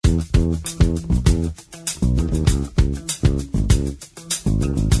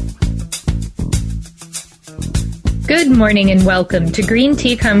Good morning and welcome to Green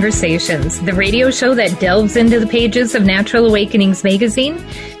Tea Conversations, the radio show that delves into the pages of Natural Awakenings magazine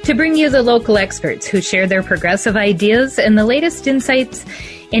to bring you the local experts who share their progressive ideas and the latest insights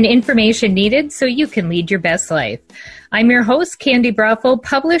and information needed so you can lead your best life. I'm your host, Candy Broffel,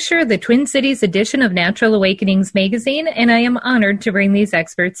 publisher of the Twin Cities edition of Natural Awakenings magazine, and I am honored to bring these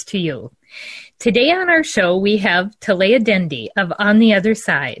experts to you. Today on our show, we have Talaya Dendy of On the Other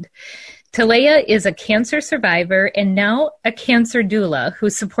Side. Talaya is a cancer survivor and now a cancer doula who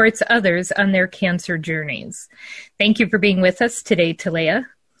supports others on their cancer journeys. Thank you for being with us today, Talaya.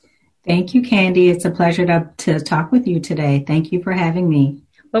 Thank you, Candy. It's a pleasure to talk with you today. Thank you for having me.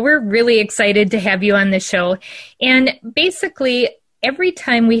 Well, we're really excited to have you on the show. And basically, every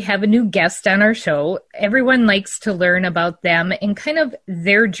time we have a new guest on our show, everyone likes to learn about them and kind of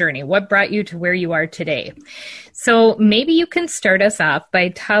their journey, what brought you to where you are today. So maybe you can start us off by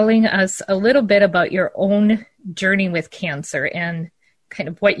telling us a little bit about your own journey with cancer and kind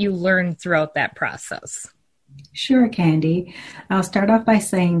of what you learned throughout that process. Sure, Candy. I'll start off by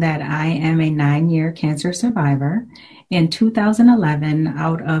saying that I am a 9-year cancer survivor. In 2011,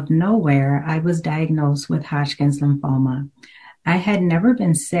 out of nowhere, I was diagnosed with Hodgkin's lymphoma. I had never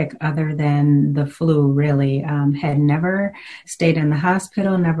been sick other than the flu, really. Had never stayed in the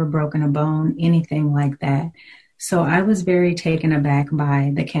hospital, never broken a bone, anything like that. So I was very taken aback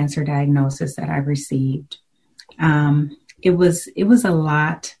by the cancer diagnosis that I received. It was a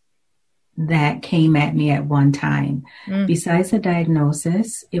lot that came at me at one time. Besides the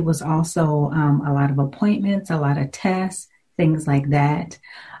diagnosis, it was also a lot of appointments, a lot of tests, things like that.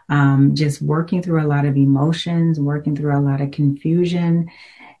 Just working through a lot of emotions, working through a lot of confusion.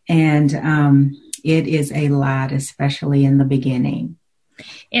 And it is a lot, especially in the beginning.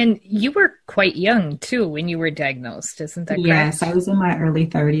 And you were quite young, too, when you were diagnosed. Isn't that correct? Yes, I was in my early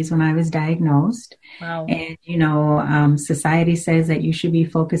 30s when I was diagnosed. Wow. And, society says that you should be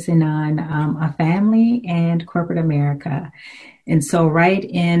focusing on a family and corporate America. And so right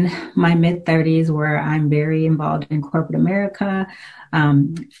in my mid-30s, where I'm very involved in corporate America,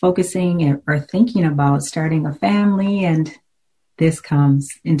 focusing or thinking about starting a family, and this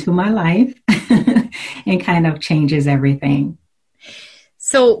comes into my life and kind of changes everything.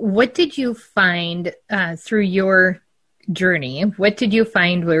 So what did you find through your journey? What did you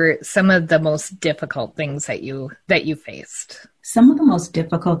find were some of the most difficult things that you faced? Some of the most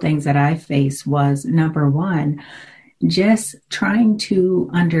difficult things that I faced was, number one, just trying to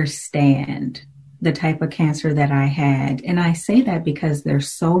understand the type of cancer that I had. And I say that because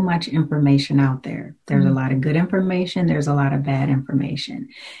there's so much information out there. There's a lot of good information. There's a lot of bad information.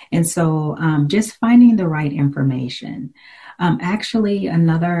 And so just finding the right information. Actually,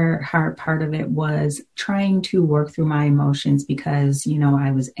 another hard part of it was trying to work through my emotions because,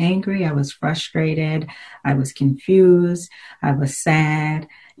 I was angry, I was frustrated, I was confused, I was sad.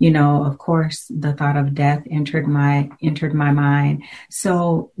 Of course, the thought of death entered my mind.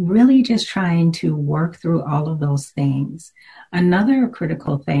 So really just trying to work through all of those things. Another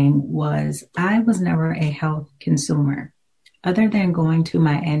critical thing was I was never a health consumer. Other than going to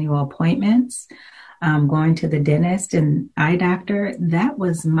my annual appointments, going to the dentist and eye doctor, that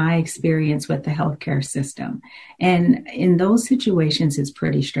was my experience with the healthcare system. And in those situations, it's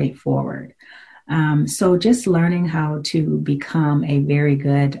pretty straightforward. So just learning how to become a very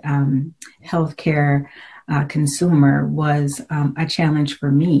good healthcare consumer was a challenge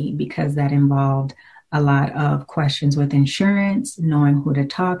for me because that involved a lot of questions with insurance, knowing who to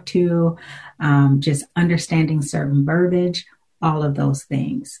talk to, just understanding certain verbiage, all of those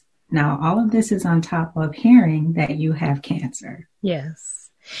things. Now, all of this is on top of hearing that you have cancer. Yes.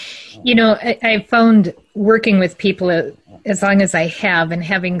 I found working with people as long as I have and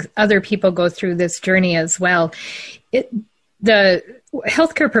having other people go through this journey as well, the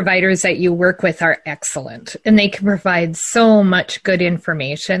healthcare providers that you work with are excellent and they can provide so much good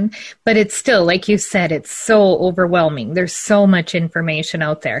information, but it's still, like you said, it's so overwhelming. There's so much information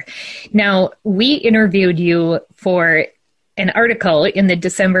out there. Now, we interviewed you for an article in the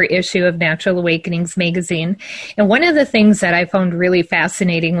December issue of Natural Awakenings magazine. And one of the things that I found really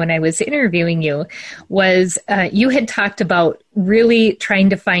fascinating when I was interviewing you was you had talked about really trying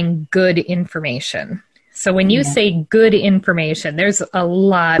to find good information. So when you say good information, there's a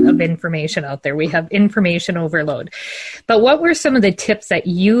lot of information out there. We have information overload. But what were some of the tips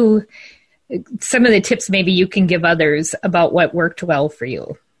maybe you can give others about what worked well for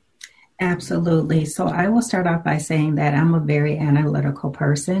you? Absolutely. So I will start off by saying that I'm a very analytical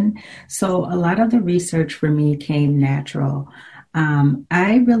person. So a lot of the research for me came natural.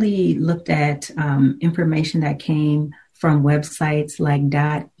 I really looked at information that came from websites like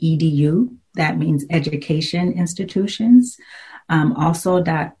 .edu. That means education institutions. Also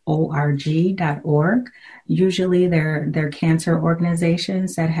 .org. Usually they're cancer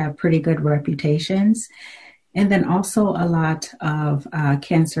organizations that have pretty good reputations. And then also a lot of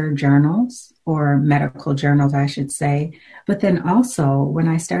cancer journals, or medical journals, I should say. But then also, when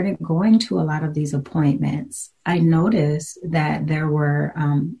I started going to a lot of these appointments, I noticed that there were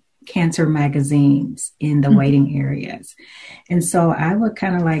cancer magazines in the waiting areas. And so I would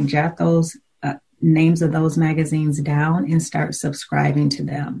kind of like jot those names of those magazines down and start subscribing to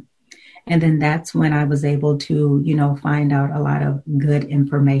them. And then that's when I was able to, find out a lot of good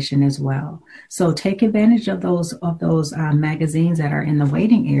information as well. So take advantage of those magazines that are in the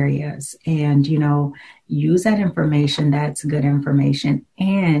waiting areas, and, use that information. That's good information.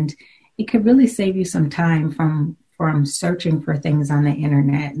 And it could really save you some time from searching for things on the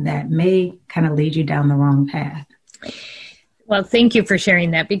internet that may kind of lead you down the wrong path. Well, thank you for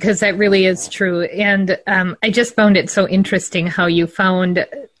sharing that, because that really is true. And I just found it so interesting how you found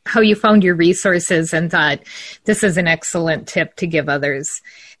your resources and thought this is an excellent tip to give others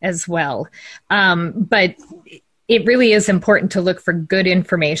as well. But it really is important to look for good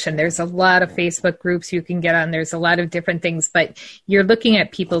information. There's a lot of Facebook groups you can get on. There's a lot of different things, but you're looking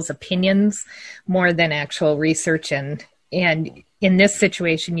at people's opinions more than actual research. And in this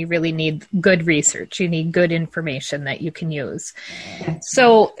situation, you really need good research. You need good information that you can use.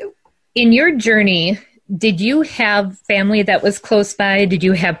 So in your journey, did you have family that was close by? Did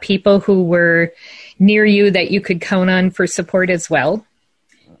you have people who were near you that you could count on for support as well?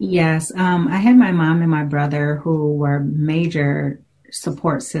 Yes. I had my mom and my brother who were major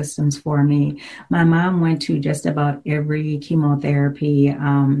support systems for me. My mom went to just about every chemotherapy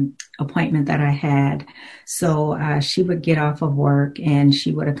appointment that I had. So she would get off of work and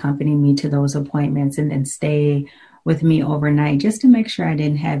she would accompany me to those appointments and then stay with me overnight just to make sure I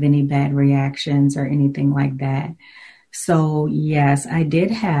didn't have any bad reactions or anything like that. So yes, I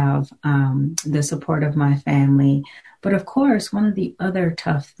did have the support of my family. But of course, one of the other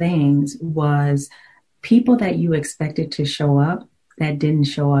tough things was people that you expected to show up that didn't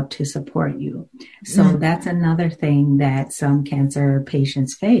show up to support you. So that's another thing that some cancer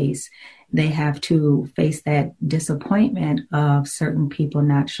patients face. They have to face that disappointment of certain people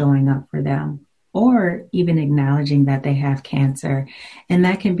not showing up for them, or even acknowledging that they have cancer. And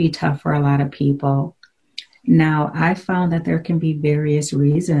that can be tough for a lot of people. Now, I found that there can be various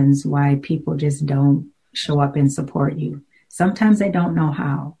reasons why people just don't show up and support you. Sometimes they don't know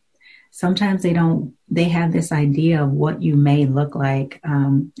how. Sometimes they have this idea of what you may look like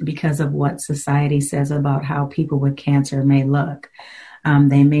because of what society says about how people with cancer may look.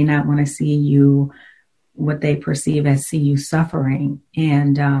 They may not want to see you, what they perceive as see you suffering.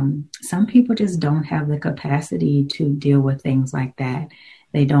 And some people just don't have the capacity to deal with things like that.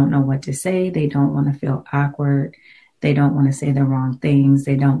 They don't know what to say. They don't want to feel awkward. They don't want to say the wrong things.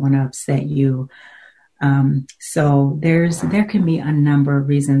 They don't want to upset you. So there can be a number of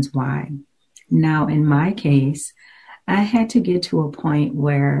reasons why. Now, in my case, I had to get to a point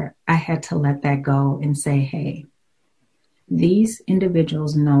where I had to let that go and say, hey, these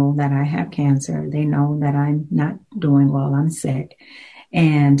individuals know that I have cancer. They know that I'm not doing well. I'm sick.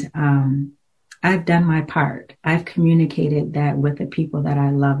 And I've done my part. I've communicated that with the people that I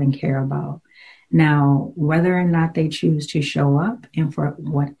love and care about. Now, whether or not they choose to show up, and for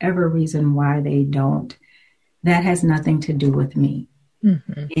whatever reason why they don't, that has nothing to do with me.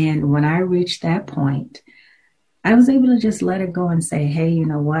 Mm-hmm. And when I reached that point, I was able to just let it go and say, hey, you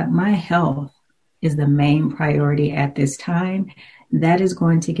know what? My health is the main priority at this time. That is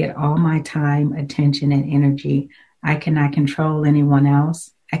going to get all my time, attention, and energy. I cannot control anyone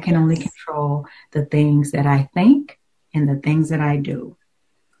else. I can only control the things that I think and the things that I do.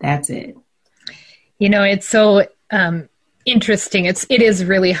 That's it. You know, it's so interesting. It is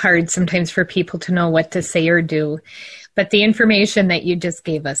really hard sometimes for people to know what to say or do. But the information that you just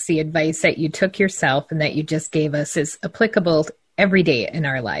gave us, the advice that you took yourself and that you just gave us is applicable every day in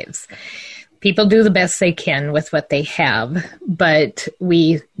our lives. People do the best they can with what they have, but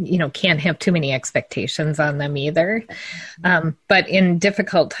we, can't have too many expectations on them either. But in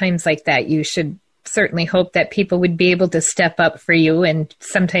difficult times like that, you should certainly hope that people would be able to step up for you, and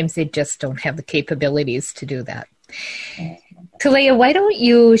sometimes they just don't have the capabilities to do that. Talaya, why don't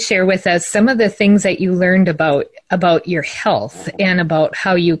you share with us some of the things that you learned about your health and about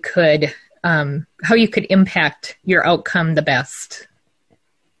how you could impact your outcome the best,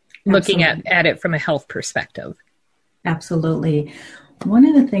 looking at it from a health perspective? Absolutely. One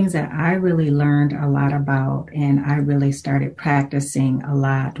of the things that I really learned a lot about and I really started practicing a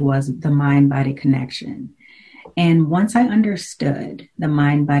lot was the mind-body connection. And once I understood the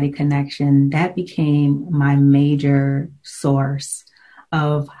mind-body connection, that became my major source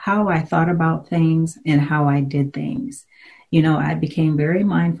of how I thought about things and how I did things. I became very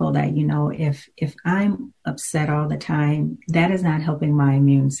mindful that, if I'm upset all the time, that is not helping my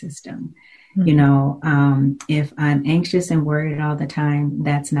immune system. If I'm anxious and worried all the time,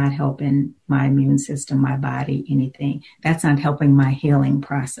 that's not helping my immune system, my body, anything. That's not helping my healing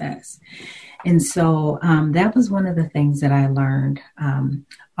process. And so that was one of the things that I learned.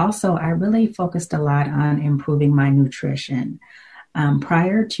 Also, I really focused a lot on improving my nutrition.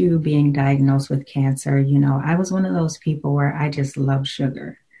 Prior to being diagnosed with cancer, I was one of those people where I just love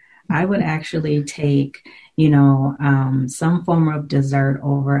sugar. I would actually take, some form of dessert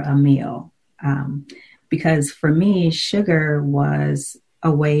over a meal. Because for me, sugar was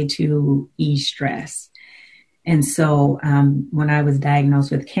a way to ease stress. And so when I was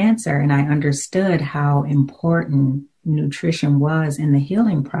diagnosed with cancer and I understood how important nutrition was in the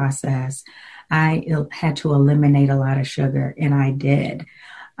healing process, I had to eliminate a lot of sugar, and I did.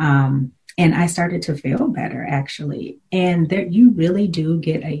 And I started to feel better, actually. And you really do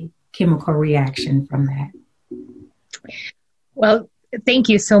get a chemical reaction from that. Well, thank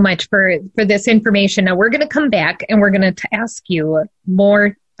you so much for this information. Now, we're going to come back and we're going to ask you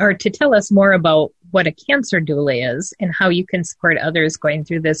more, or to tell us more about what a cancer doula is and how you can support others going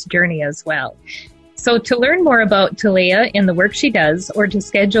through this journey as well. So to learn more about Talaya and the work she does, or to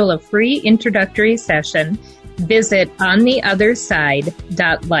schedule a free introductory session, visit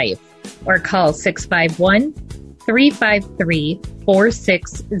OnTheOtherSide.Life or call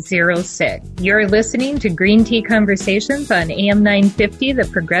 651-353-4606. You're listening to Green Tea Conversations on AM 950, the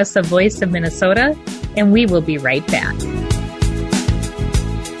progressive voice of Minnesota, and we will be right back.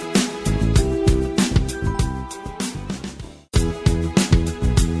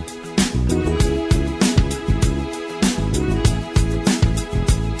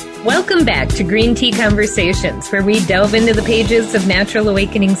 Welcome back to Green Tea Conversations, where we delve into the pages of Natural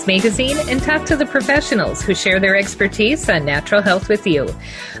Awakenings magazine and talk to the professionals who share their expertise on natural health with you.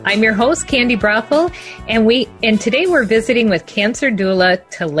 I'm your host, Candy Brothel, and today we're visiting with cancer doula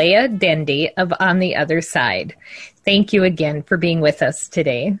Talaya Dendy of On the Other Side. Thank you again for being with us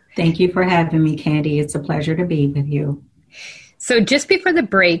today. Thank you for having me, Candy. It's a pleasure to be with you. So just before the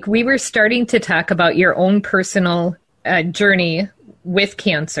break, we were starting to talk about your own personal journey with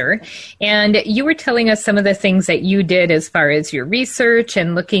cancer. And you were telling us some of the things that you did as far as your research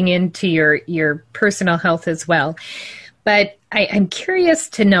and looking into your personal health as well. But I'm curious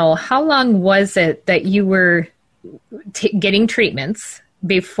to know, how long was it that you were getting treatments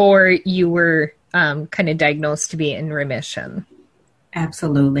before you were kind of diagnosed to be in remission?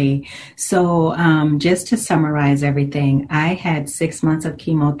 Absolutely. So just to summarize everything, I had 6 months of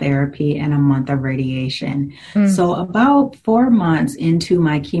chemotherapy and a month of radiation. So about 4 months into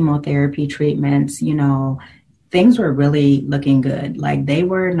my chemotherapy treatments, things were really looking good. Like, they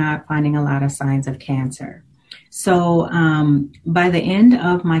were not finding a lot of signs of cancer. So by the end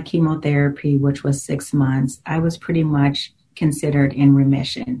of my chemotherapy, which was 6 months, I was pretty much considered in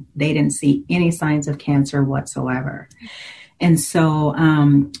remission. They didn't see any signs of cancer whatsoever. And so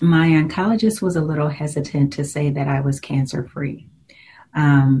my oncologist was a little hesitant to say that I was cancer-free.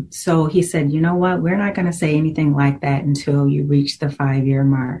 So he said, you know what, we're not going to say anything like that until you reach the 5-year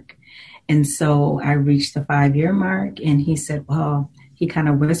mark. And so I reached the 5-year mark, and he said, well, he kind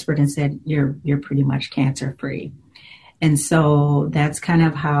of whispered and said, you're pretty much cancer-free. And so that's kind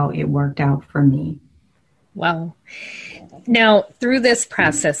of how it worked out for me. Wow. Now, through this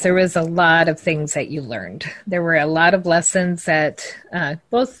process, there was a lot of things that you learned. There were a lot of lessons that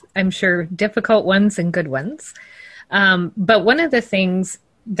both, I'm sure, difficult ones and good ones. But one of the things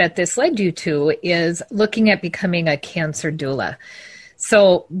that this led you to is looking at becoming a cancer doula.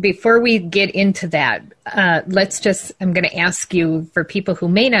 So before we get into that, I'm going to ask you, for people who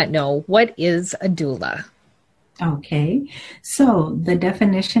may not know, what is a doula? Okay. So the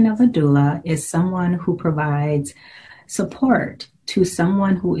definition of a doula is someone who provides support to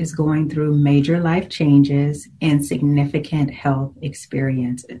someone who is going through major life changes and significant health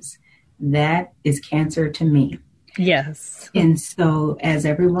experiences. That is cancer to me. Yes. And so, as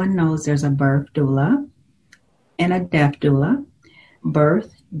everyone knows, there's a birth doula and a death doula.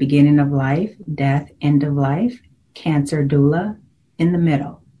 Birth, beginning of life; death, end of life; cancer doula, in the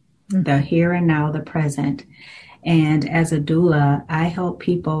middle, the here and now, the present. And as a doula, I help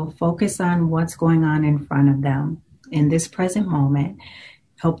people focus on what's going on in front of them in this present moment,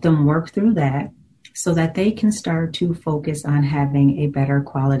 help them work through that, so that they can start to focus on having a better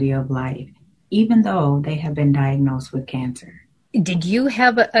quality of life, even though they have been diagnosed with cancer. Did you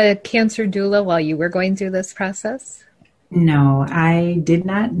have a cancer doula while you were going through this process? No, I did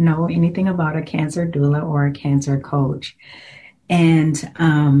not know anything about a cancer doula or a cancer coach. And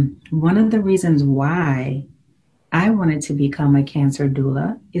one of the reasons why I wanted to become a cancer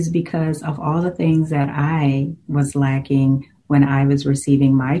doula is because of all the things that I was lacking when I was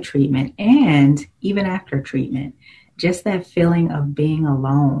receiving my treatment and even after treatment. Just that feeling of being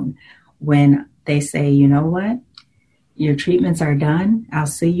alone when they say, you know what, your treatments are done. I'll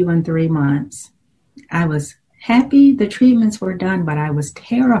see you in 3 months. I was happy the treatments were done, but I was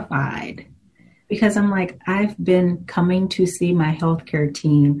terrified because I'm like, I've been coming to see my healthcare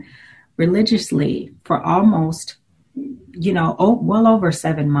team religiously for almost, well over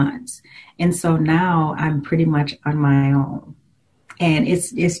 7 months. And so now I'm pretty much on my own. And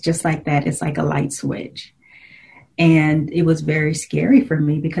it's just like that. It's like a light switch. And it was very scary for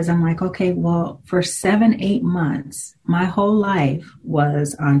me because I'm like, okay, well, for 7-8 months, my whole life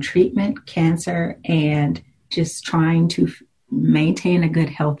was on treatment, cancer, and just trying to maintain a good,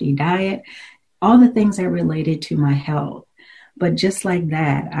 healthy diet, all the things that related to my health. But just like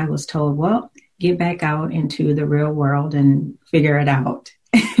that, I was told, well, get back out into the real world and figure it out.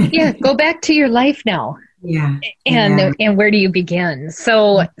 Yeah, go back to your life now. Yeah. And where do you begin?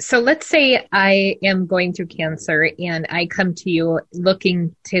 So let's say I am going through cancer and I come to you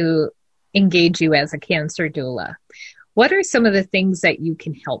looking to engage you as a cancer doula. What are some of the things that you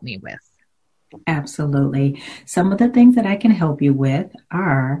can help me with? Absolutely. Some of the things that I can help you with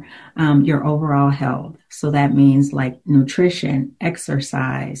are your overall health. So that means like nutrition,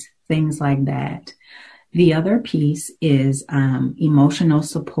 exercise, things like that. The other piece is emotional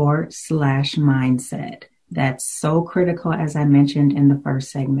support / mindset. That's so critical, as I mentioned in the first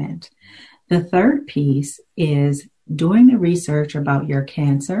segment. The third piece is doing the research about your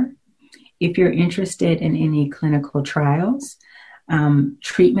cancer. If you're interested in any clinical trials,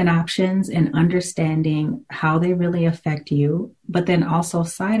 treatment options, and understanding how they really affect you, but then also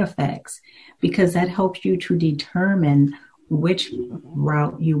side effects, because that helps you to determine which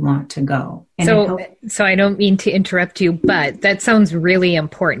route you want to go. And so I don't mean to interrupt you, but that sounds really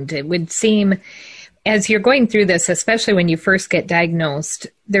important. It would seem as you're going through this, especially when you first get diagnosed,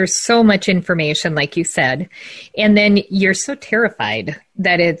 there's so much information, like you said, and then you're so terrified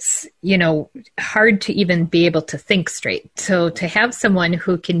that it's, hard to even be able to think straight. So to have someone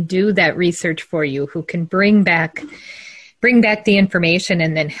who can do that research for you, who can bring back the information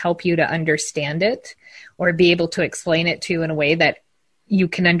and then help you to understand it or be able to explain it to you in a way that you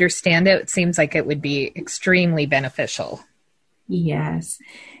can understand it, it seems like it would be extremely beneficial. Yes.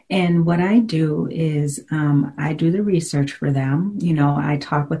 And what I do is I do the research for them. I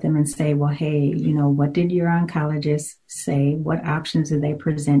talk with them and say, well, hey, what did your oncologist say? What options did they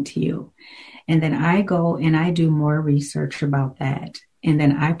present to you? And then I go and I do more research about that. And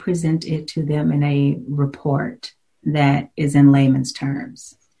then I present it to them in a report that is in layman's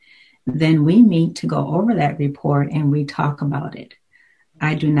terms. Then we meet to go over that report and we talk about it.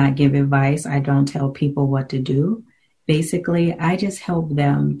 I do not give advice. I don't tell people what to do. Basically, I just help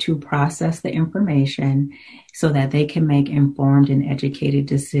them to process the information so that they can make informed and educated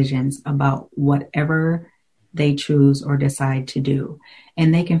decisions about whatever they choose or decide to do.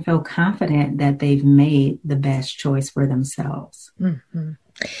 And they can feel confident that they've made the best choice for themselves. Mm-hmm.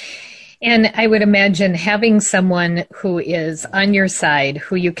 And I would imagine having someone who is on your side,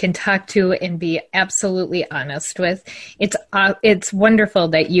 who you can talk to and be absolutely honest with. It's wonderful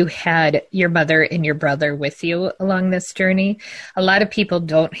that you had your mother and your brother with you along this journey. A lot of people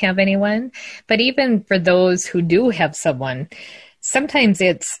don't have anyone, but even for those who do have someone, sometimes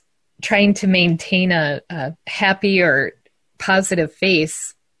it's trying to maintain a happy or positive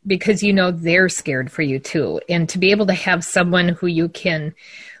face because they're scared for you too. And to be able to have someone who you can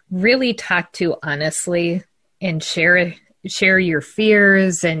really talk to honestly and share your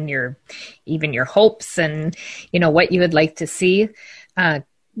fears and your hopes and what you would like to see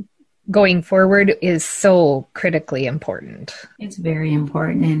going forward is so critically important. It's very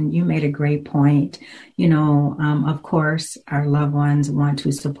important, and you made a great point. Of course, our loved ones want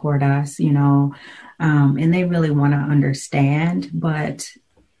to support us, and they really want to understand. But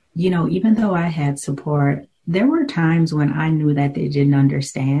even though I had support, there were times when I knew that they didn't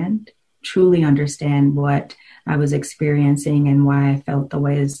understand. truly understand what I was experiencing and why I felt the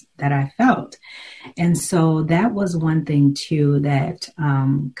ways that I felt. And so that was one thing too that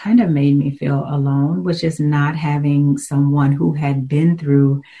kind of made me feel alone, which is not having someone who had been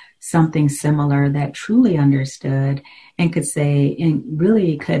through something similar that truly understood and could say, and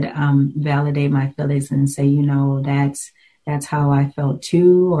really could validate my feelings and say, you know, that's how I felt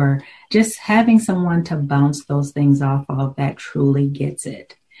too, or just having someone to bounce those things off of that truly gets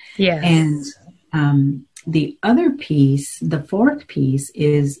it. Yes. And the other piece, the fourth piece,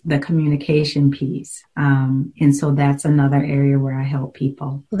 is the communication piece. And so that's another area where I help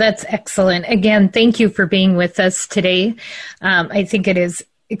people. Well, that's excellent. Again, thank you for being with us today. I think it is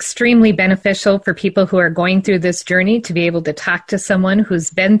extremely beneficial for people who are going through this journey to be able to talk to someone who's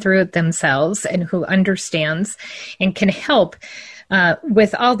been through it themselves and who understands and can help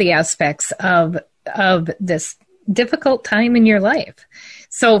with all the aspects of this difficult time in your life.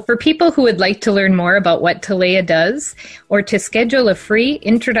 So for people who would like to learn more about what Talaya does or to schedule a free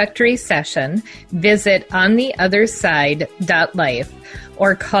introductory session, visit OnTheOtherSide.Life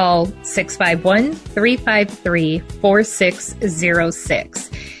or call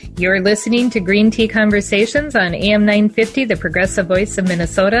 651-353-4606. You're listening to Green Tea Conversations on AM 950, the Progressive Voice of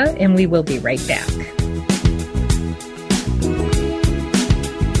Minnesota, and we will be right back.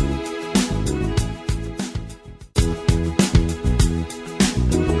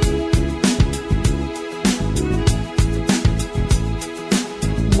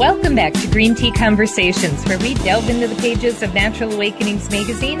 Welcome back to Green Tea Conversations, where we delve into the pages of Natural Awakenings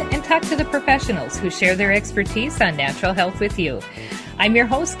magazine and talk to the professionals who share their expertise on natural health with you. I'm your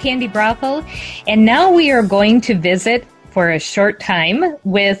host, Candy Brothel, and now we are going to visit for a short time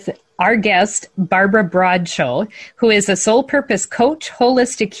with our guest, Barbara Brodsho, who is a soul purpose coach,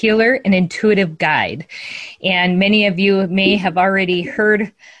 holistic healer, and intuitive guide. And many of you may have already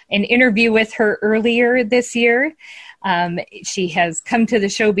heard an interview with her earlier this year. She has come to the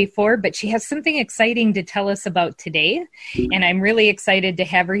show before, but she has something exciting to tell us about today. And I'm really excited to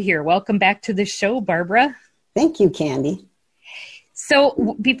have her here. Welcome back to the show, Barbara. Thank you, Candy.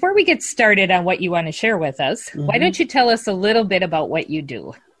 So before we get started on what you want to share with us, why don't you tell us a little bit about what you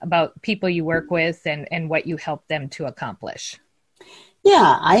do, about people you work with and what you help them to accomplish?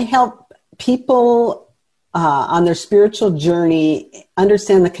 Yeah, I help people on their spiritual journey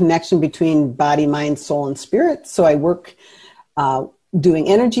understand the connection between body, mind, soul, and spirit. So I work doing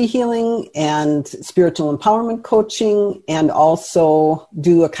energy healing and spiritual empowerment coaching, and also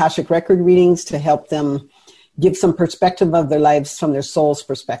do Akashic record readings to help them give some perspective of their lives from their soul's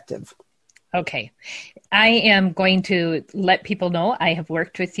perspective. Okay. I am going to let people know I have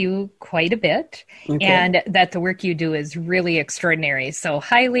worked with you quite a bit, and that the work you do is really extraordinary. So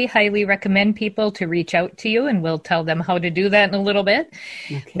highly, highly recommend people to reach out to you, and we'll tell them how to do that in a little bit.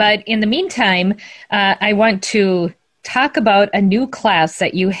 Okay. But in the meantime, I want to talk about a new class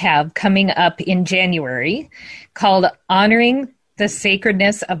that you have coming up in January called Honoring the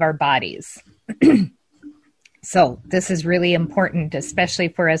Sacredness of Our Bodies. So this is really important, especially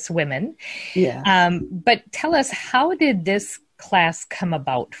for us women. Yeah. But tell us, how did this class come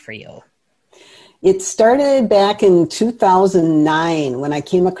about for you? It started back in 2009 when I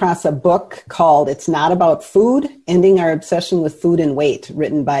came across a book called It's Not About Food, Ending Our Obsession with Food and Weight,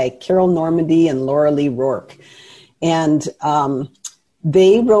 written by Carol Normandy and Laura Lee Rourke. And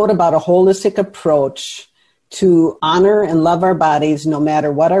they wrote about a holistic approach to honor and love our bodies no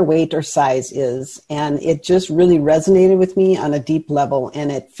matter what our weight or size is. And it just really resonated with me on a deep level, and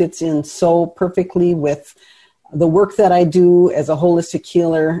it fits in so perfectly with the work that I do as a holistic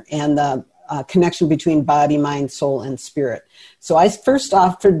healer and the connection between body, mind, soul, and spirit. So I first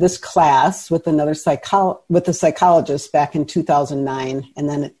offered this class with another with a psychologist back in 2009, and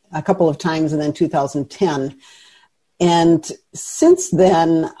then a couple of times, and then 2010. And since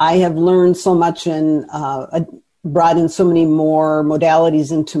then, I have learned so much and brought in so many more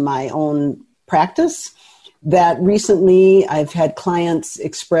modalities into my own practice that recently I've had clients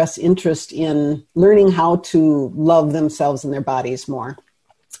express interest in learning how to love themselves and their bodies more.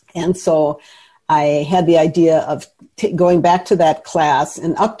 And so I had the idea of going back to that class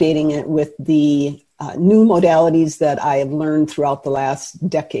and updating it with the new modalities that I have learned throughout the last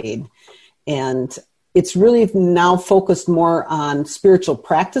decade. And it's really now focused more on spiritual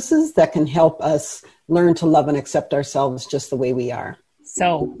practices that can help us learn to love and accept ourselves just the way we are.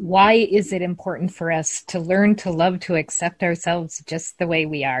 So why is it important for us to learn to love, to accept ourselves just the way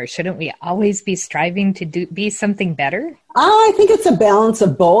we are? Shouldn't we always be striving to be something better? I think it's a balance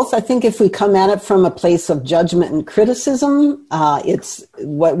of both. I think if we come at it from a place of judgment and criticism, it's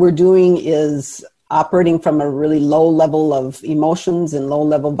what we're doing is operating from a really low level of emotions and low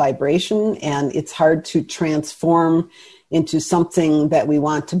level vibration, and it's hard to transform into something that we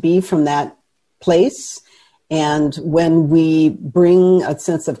want to be from that place. And when we bring a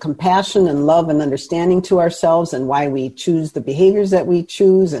sense of compassion and love and understanding to ourselves and why we choose the behaviors that we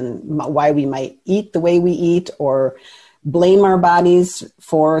choose and why we might eat the way we eat or blame our bodies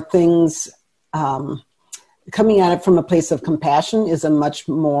for things, coming at it from a place of compassion is a much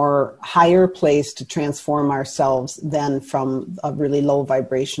more higher place to transform ourselves than from a really low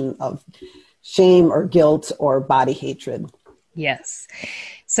vibration of shame or guilt or body hatred. Yes.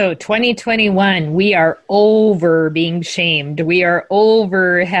 So 2021, we are over being shamed. We are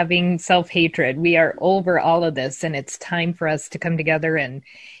over having self-hatred. We are over all of this. And it's time for us to come together and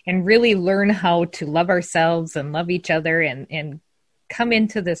really learn how to love ourselves and love each other and come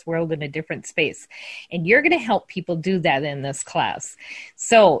into this world in a different space. And you're going to help people do that in this class.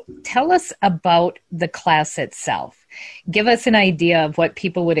 So tell us about the class itself. Give us an idea of what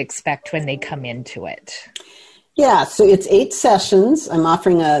people would expect when they come into it. Yeah, so it's 8 sessions. I'm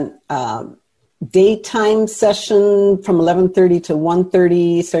offering a daytime session from 11:30 to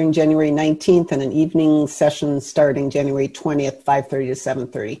 1:30 starting January 19th and an evening session starting January 20th, 5:30 to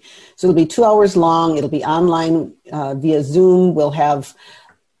 7:30. So it'll be 2 hours long. It'll be online via Zoom. We'll have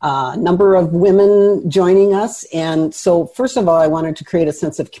a number of women joining us. And so first of all, I wanted to create a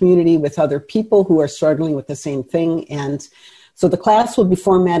sense of community with other people who are struggling with the same thing. And so the class will be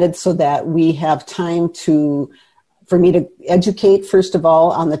formatted so that we have time for me to educate, first of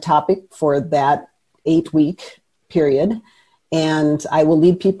all, on the topic for that 8-week period. And I will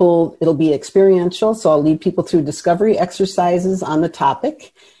lead people, it'll be experiential, so I'll lead people through discovery exercises on the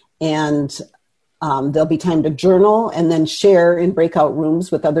topic. And there'll be time to journal and then share in breakout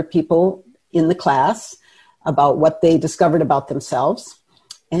rooms with other people in the class about what they discovered about themselves.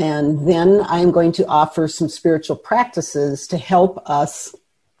 And then I'm going to offer some spiritual practices to help us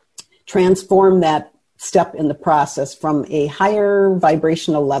transform that step in the process from a higher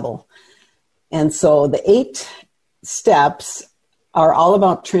vibrational level. And so the 8 steps are all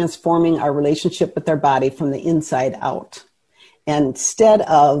about transforming our relationship with our body from the inside out. And instead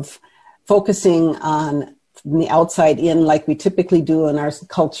of focusing on the outside in like we typically do in our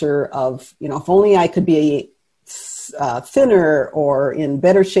culture of, if only I could be thinner or in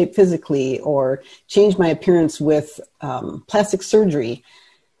better shape physically or change my appearance with plastic surgery,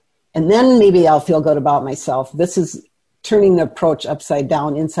 and then maybe I'll feel good about myself. This is turning the approach upside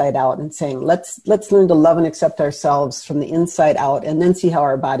down, inside out, and saying, let's learn to love and accept ourselves from the inside out and then see how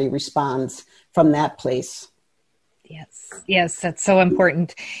our body responds from that place. Yes, that's so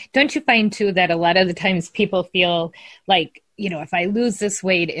important. Don't you find too that a lot of the times people feel like, if I lose this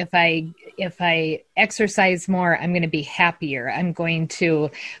weight, if I exercise more, I'm going to be happier. I'm going to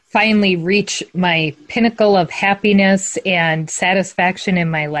finally reach my pinnacle of happiness and satisfaction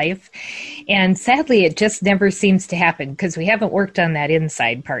in my life. And sadly, it just never seems to happen because we haven't worked on that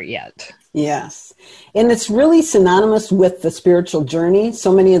inside part yet. Yes. And it's really synonymous with the spiritual journey.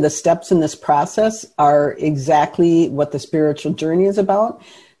 So many of the steps in this process are exactly what the spiritual journey is about.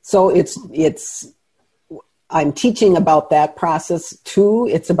 So I'm teaching about that process too.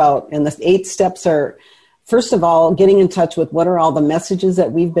 It's about, and the 8 steps are, first of all, getting in touch with what are all the messages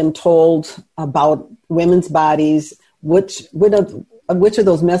that we've been told about women's bodies, which of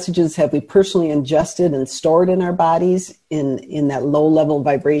those messages have we personally ingested and stored in our bodies in that low level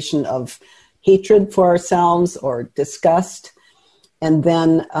vibration of hatred for ourselves or disgust. And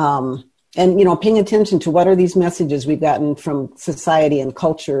then, paying attention to what are these messages we've gotten from society and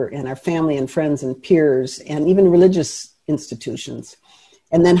culture and our family and friends and peers and even religious institutions.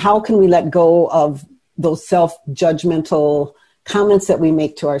 And then how can we let go of those self-judgmental comments that we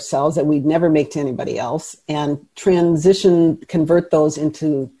make to ourselves that we'd never make to anybody else and convert those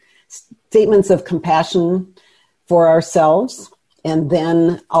into statements of compassion for ourselves. And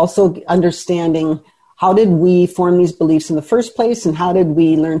then also understanding how did we form these beliefs in the first place, and how did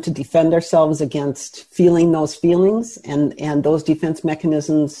we learn to defend ourselves against feeling those feelings? And those defense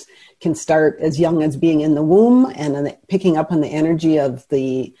mechanisms can start as young as being in the womb and picking up on the energy of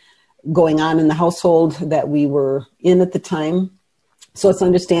the going on in the household that we were in at the time. So it's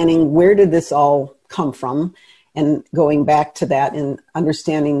understanding where did this all come from and going back to that and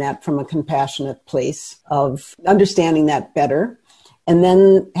understanding that from a compassionate place of understanding that better. And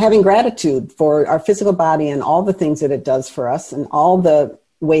then having gratitude for our physical body and all the things that it does for us and all the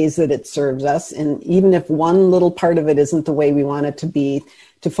ways that it serves us. And even if one little part of it isn't the way we want it to be,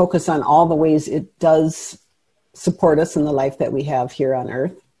 to focus on all the ways it does support us in the life that we have here on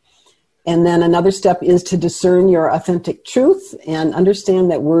earth. And then another step is to discern your authentic truth and understand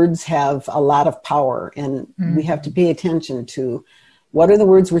that words have a lot of power. And we have to pay attention to what are the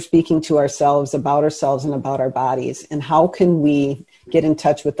words we're speaking to ourselves and about our bodies. And how can we get in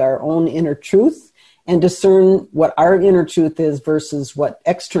touch with our own inner truth and discern what our inner truth is versus what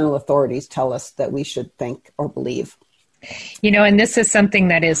external authorities tell us that we should think or believe. And this is something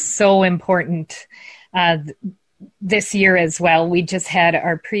that is so important this year as well. We just had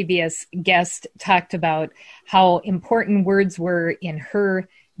our previous guest talked about how important words were in her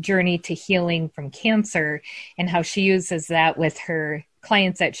journey to healing from cancer and how she uses that with her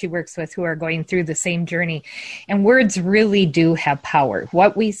clients that she works with who are going through the same journey. And words really do have power.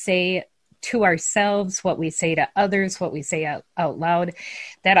 What we say to ourselves, what we say to others, what we say out loud,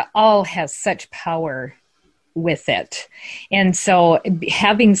 that all has such power with it. And so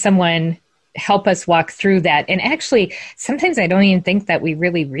having someone help us walk through that. And actually, sometimes I don't even think that we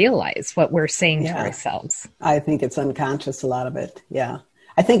really realize what we're saying to ourselves. I think it's unconscious, a lot of it. Yeah.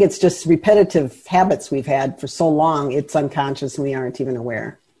 I think it's just repetitive habits we've had for so long. It's unconscious and we aren't even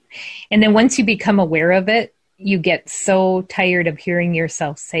aware. And then once you become aware of it, you get so tired of hearing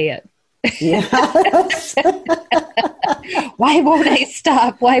yourself say it. Yes. Why won't I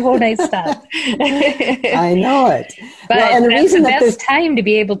stop? Why won't I stop? I know it. But and the reason the best time to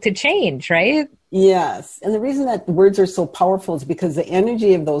be able to change, right? Yes. And the reason that words are so powerful is because the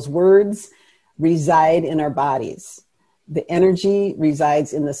energy of those words reside in our bodies. The energy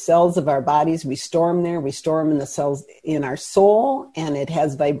resides in the cells of our bodies. We store them there. We store them in the cells in our soul, and it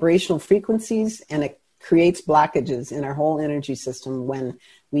has vibrational frequencies, and it creates blockages in our whole energy system when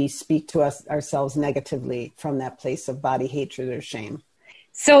we speak to ourselves negatively from that place of body hatred or shame.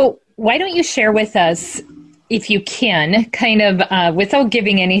 So why don't you share with us, if you can, kind of without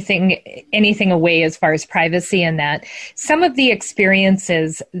giving anything away as far as privacy and that, some of the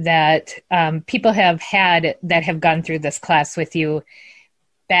experiences that people have had that have gone through this class with you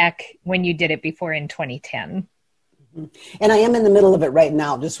back when you did it before in 2010. And I am in the middle of it right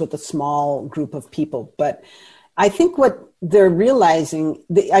now, just with a small group of people. But I think what they're realizing,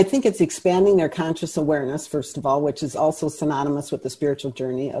 I think it's expanding their conscious awareness, first of all, which is also synonymous with the spiritual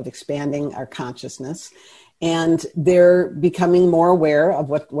journey of expanding our consciousness. And they're becoming more aware of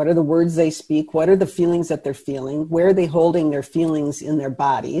what are the words they speak, what are the feelings that they're feeling, where are they holding their feelings in their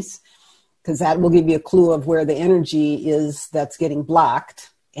bodies, because that will give you a clue of where the energy is that's getting blocked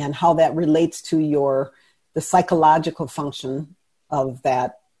and how that relates to the psychological function of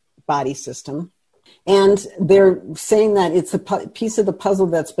that body system. And they're saying that it's a piece of the puzzle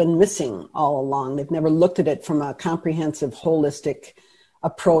that's been missing all along. They've never looked at it from a comprehensive, holistic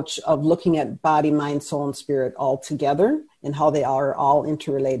approach of looking at body, mind, soul, and spirit all together and how they are all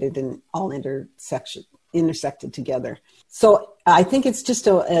interrelated and all intersected together. So I think it's just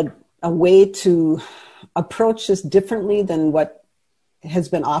a way to approach this differently than what has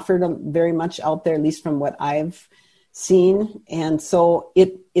been offered very much out there, at least from what I've seen. And so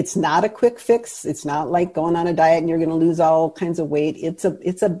it's not a quick fix. It's not like going on a diet and you're going to lose all kinds of weight. It's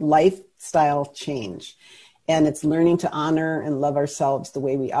a lifestyle change. And it's learning to honor and love ourselves the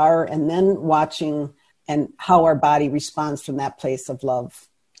way we are, and then watching and how our body responds from that place of love.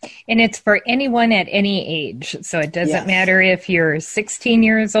 And it's for anyone at any age. So it doesn't matter if you're 16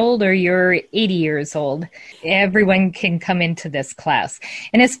 years old or you're 80 years old. Everyone can come into this class.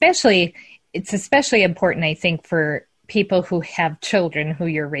 And it's especially important, I think, for people who have children who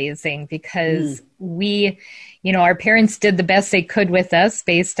you're raising, because our parents did the best they could with us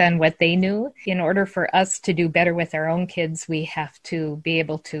based on what they knew. In order for us to do better with our own kids, we have to be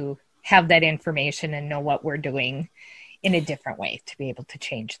able to have that information and know what we're doing in a different way to be able to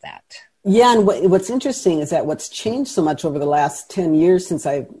change that. Yeah, and what's interesting is that what's changed so much over the last 10 years since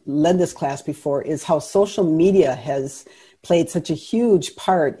I led this class before is how social media has played such a huge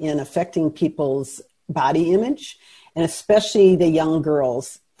part in affecting people's body image, and especially the young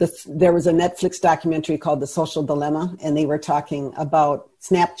girls. There was a Netflix documentary called The Social Dilemma, and they were talking about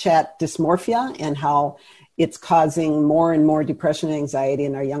Snapchat dysmorphia and how it's causing more and more depression and anxiety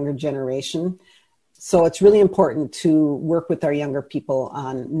in our younger generation. So it's really important to work with our younger people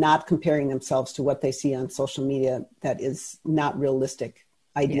on not comparing themselves to what they see on social media that is not realistic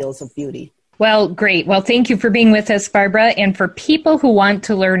ideals of beauty. Well, great. Well, thank you for being with us, Barbara. And for people who want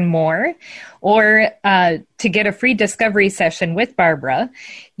to learn more or to get a free discovery session with Barbara,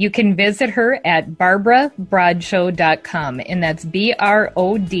 you can visit her at barbarabrodsho.com. And that's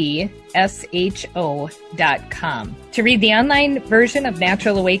BRODSHO.com. To read the online version of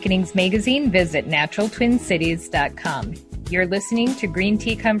Natural Awakenings magazine, visit naturaltwincities.com. You're listening to Green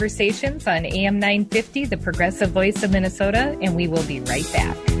Tea Conversations on AM 950, the progressive voice of Minnesota, and we will be right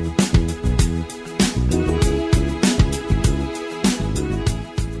back.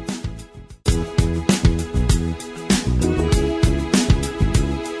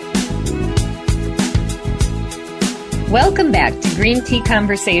 Welcome back to Green Tea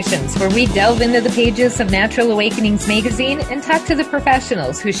Conversations, where we delve into the pages of Natural Awakenings magazine and talk to the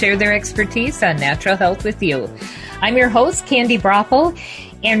professionals who share their expertise on natural health with you. I'm your host, Candy Brothel,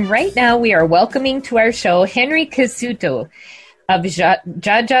 and right now we are welcoming to our show Henry Kisitu of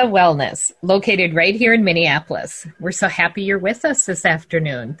Jajja Wellness, located right here in Minneapolis. We're so happy you're with us this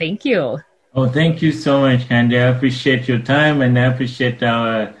afternoon. Thank you. Oh, thank you so much, Candy. I appreciate your time, and I appreciate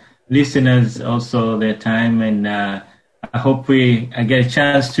our listeners also their time, and I hope I get a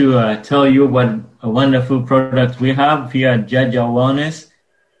chance to tell you what a wonderful product we have here at Jajja Wellness.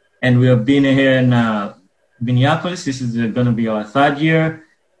 And we have been here in Minneapolis. This is going to be our third year.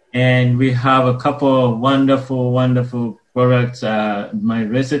 And we have a couple of wonderful, wonderful products. My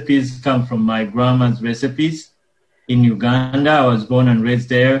recipes come from my grandma's recipes in Uganda. I was born and raised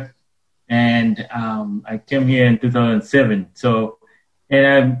there. And I came here in 2007.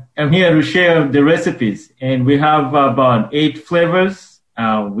 And I'm here to share the recipes, and we have about 8 flavors.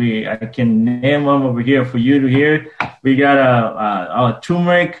 I can name them over here for you to hear. We got our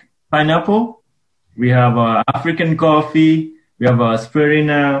turmeric pineapple. We have our African coffee. We have our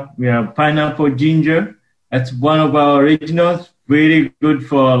spirulina. We have pineapple ginger. That's one of our originals. Really good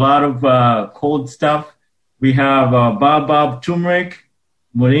for a lot of cold stuff. We have baobab turmeric,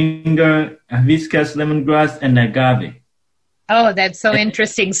 moringa, hibiscus lemongrass, and agave. Oh, that's so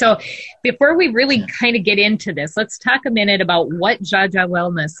interesting. So before we really kind of get into this, let's talk a minute about what Jajja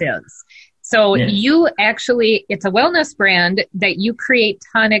Wellness is. So you actually, it's a wellness brand that you create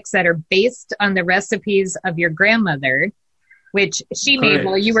tonics that are based on the recipes of your grandmother, which she made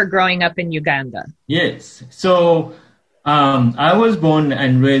while you were growing up in Uganda. Yes. So I was born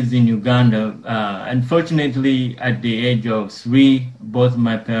and raised in Uganda. Unfortunately, at the age of 3, both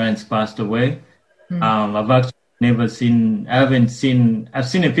my parents passed away. I've seen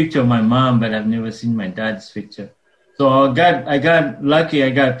a picture of my mom, but I've never seen my dad's picture. So I got lucky.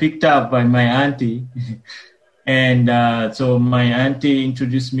 I got picked up by my auntie. And so my auntie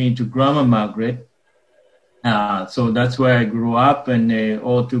introduced me to Grandma Margaret. So that's where I grew up, and they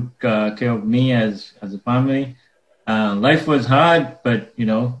all took care of me as a family. Life was hard, but,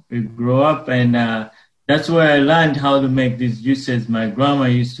 we grew up, and that's where I learned how to make these juices. My grandma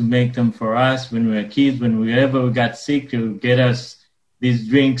used to make them for us when we were kids. Whenever we got sick, to get us these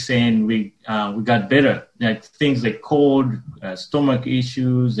drinks, and we got better. Like things like cold, stomach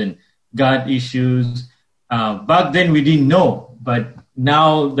issues, and gut issues. Back then, we didn't know. But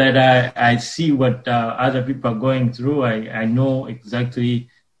now that I see what other people are going through, I know exactly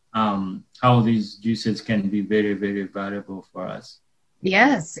how these juices can be very, very valuable for us.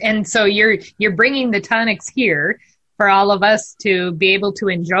 Yes. And so you're bringing the tonics here for all of us to be able to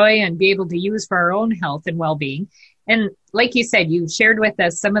enjoy and be able to use for our own health and well-being. And like you said, you shared with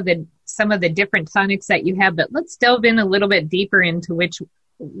us some of the different tonics that you have, but let's delve in a little bit deeper into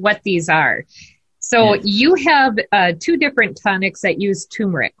what these are. So you have 2 different tonics that use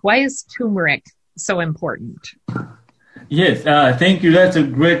turmeric. Why is turmeric so important? Yes. Thank you. That's a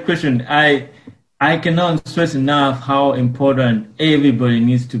great question. I cannot stress enough how important everybody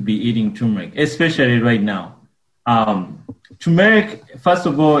needs to be eating turmeric, especially right now. Turmeric, first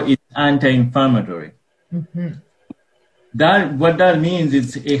of all, is anti-inflammatory. Mm-hmm. What that means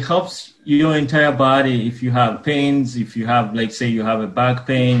is it helps your entire body. If you have pains, if you have, like, say you have a back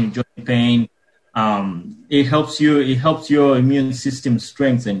pain, joint pain, it helps your immune system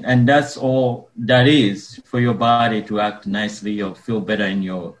strengthen. And that's all that is for your body to act nicely or feel better in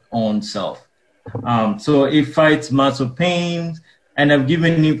your own self. So it fights muscle pains, and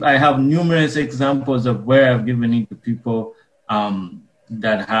I have numerous examples of where I've given it to people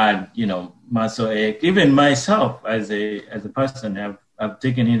that had, muscle ache. Even myself as a person, I've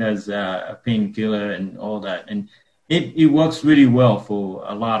taken it as a painkiller and all that, and it works really well for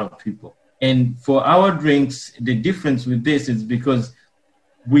a lot of people. And for our drinks, the difference with this is because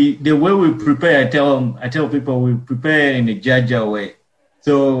the way we prepare, I tell people we prepare in the Jajja way.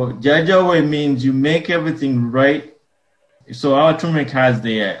 So Jajja way means you make everything right. So our turmeric has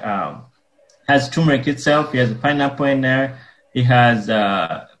turmeric itself. It has a pineapple in there. It has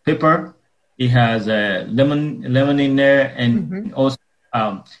pepper. It has lemon in there, and also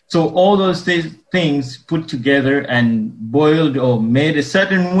so all those things put together and boiled or made a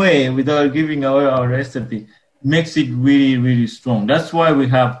certain way without giving away our recipe makes it really, really strong. That's why we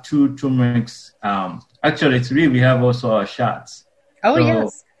have 2 turmerics. Actually, 3. We have also our shots. Oh,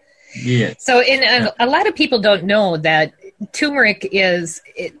 yes. Yeah. So a lot of people don't know that turmeric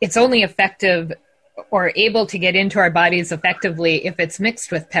it's only effective or able to get into our bodies effectively if it's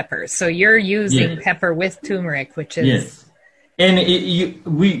mixed with pepper. So you're using pepper with turmeric, which is... Yes. And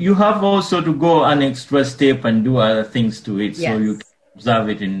you have also to go an extra step and do other things to it, so you can observe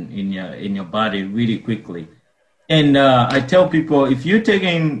it in your body really quickly. And I tell people, if you're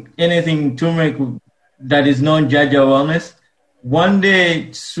taking anything turmeric that is not Jajja Wellness, one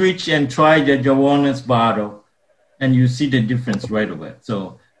day switch and try Jajja Wellness bottle, and you see the difference right away.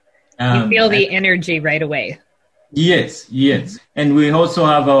 So you feel the energy right away. Yes. And we also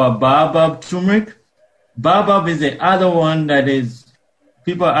have our baobab turmeric. Baobab is the other one that is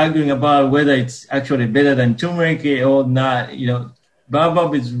people are arguing about whether it's actually better than turmeric or not.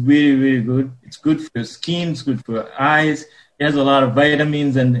 Baobab is really, really good. It's good for your skin. It's good for your eyes. It has a lot of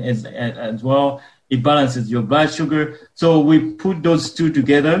vitamins and as well. It balances your blood sugar. So we put those two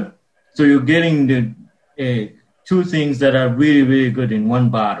together. So you're getting the two things that are really, really good in one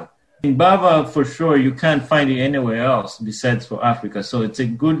bottle. In baobab, for sure, you can't find it anywhere else besides for Africa. So it's a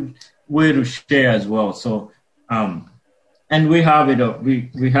good way to share as well. So, and we have it.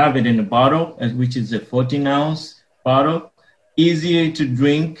 We have it in a bottle, which is a 14-ounce bottle. Easier to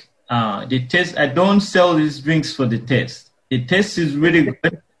drink. The taste. I don't sell these drinks for the taste. The taste is really good,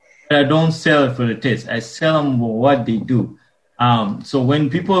 but I don't sell it for the taste. I sell them for what they do. So when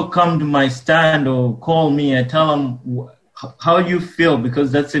people come to my stand or call me, I tell them how you feel,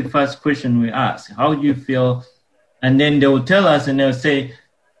 because that's the first question we ask. How do you feel? And then they will tell us, and they'll say,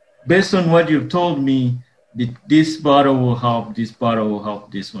 based on what you've told me, this bottle will help, this bottle will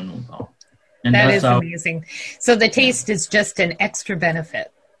help, this one will help. And that is amazing. So the taste is just an extra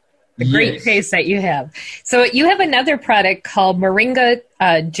benefit. The great taste that you have. So you have another product called Moringa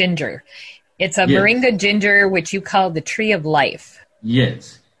Ginger. It's a Moringa Ginger, which you call the Tree of Life.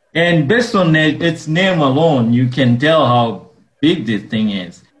 Yes. And based on its name alone, you can tell how big this thing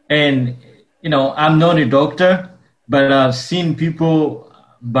is. And, I'm not a doctor, but I've seen people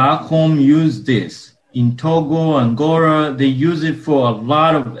back home use this. In Togo, Angola, they use it for a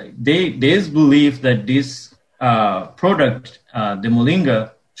lot of, there's belief that this product, the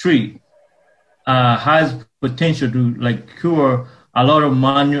Moringa tree, has potential to cure a lot of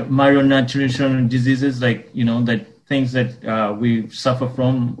malnutrition diseases, that things that we suffer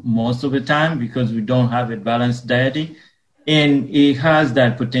from most of the time because we don't have a balanced diet. And it has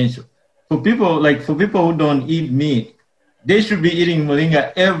that potential. For people who don't eat meat, they should be eating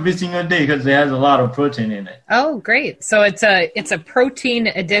moringa every single day because it has a lot of protein in it. Oh, great. So it's a protein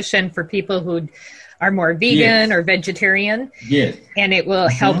addition for people who are more vegan or vegetarian. Yes. And it will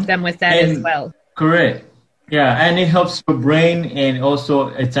help them with that as well. Correct. Yeah, and it helps your brain, and also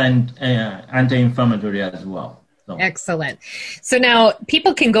it's an anti-inflammatory as well. So. Excellent. So now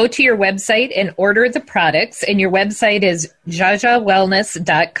people can go to your website and order the products, and your website is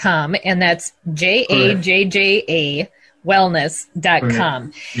JajjaWellness.com, and that's JAJJA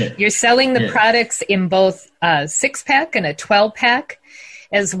wellness.com. Yes. You're selling the products in both a 6-pack and a 12-pack,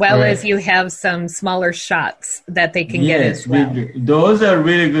 as well as you have some smaller shots that they can get as well. Those are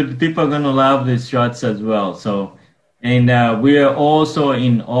really good. People are going to love these shots as well. So, and we are also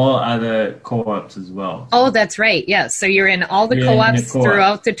in all other co-ops as well. Oh, that's right. Yes. So you're in all the co-ops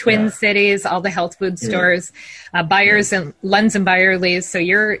throughout the Twin Cities, all the health food stores, Byers and Lunds and Byerly's. So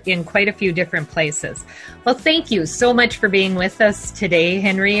you're in quite a few different places. Well, thank you so much for being with us today,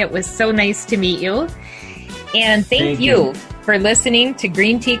 Henry. It was so nice to meet you. And thank you for listening to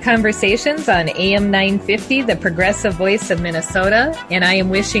Green Tea Conversations on AM 950, the progressive voice of Minnesota. And I am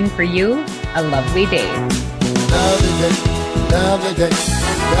wishing for you a lovely day. Lovely day, lovely day,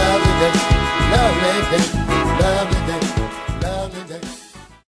 lovely day.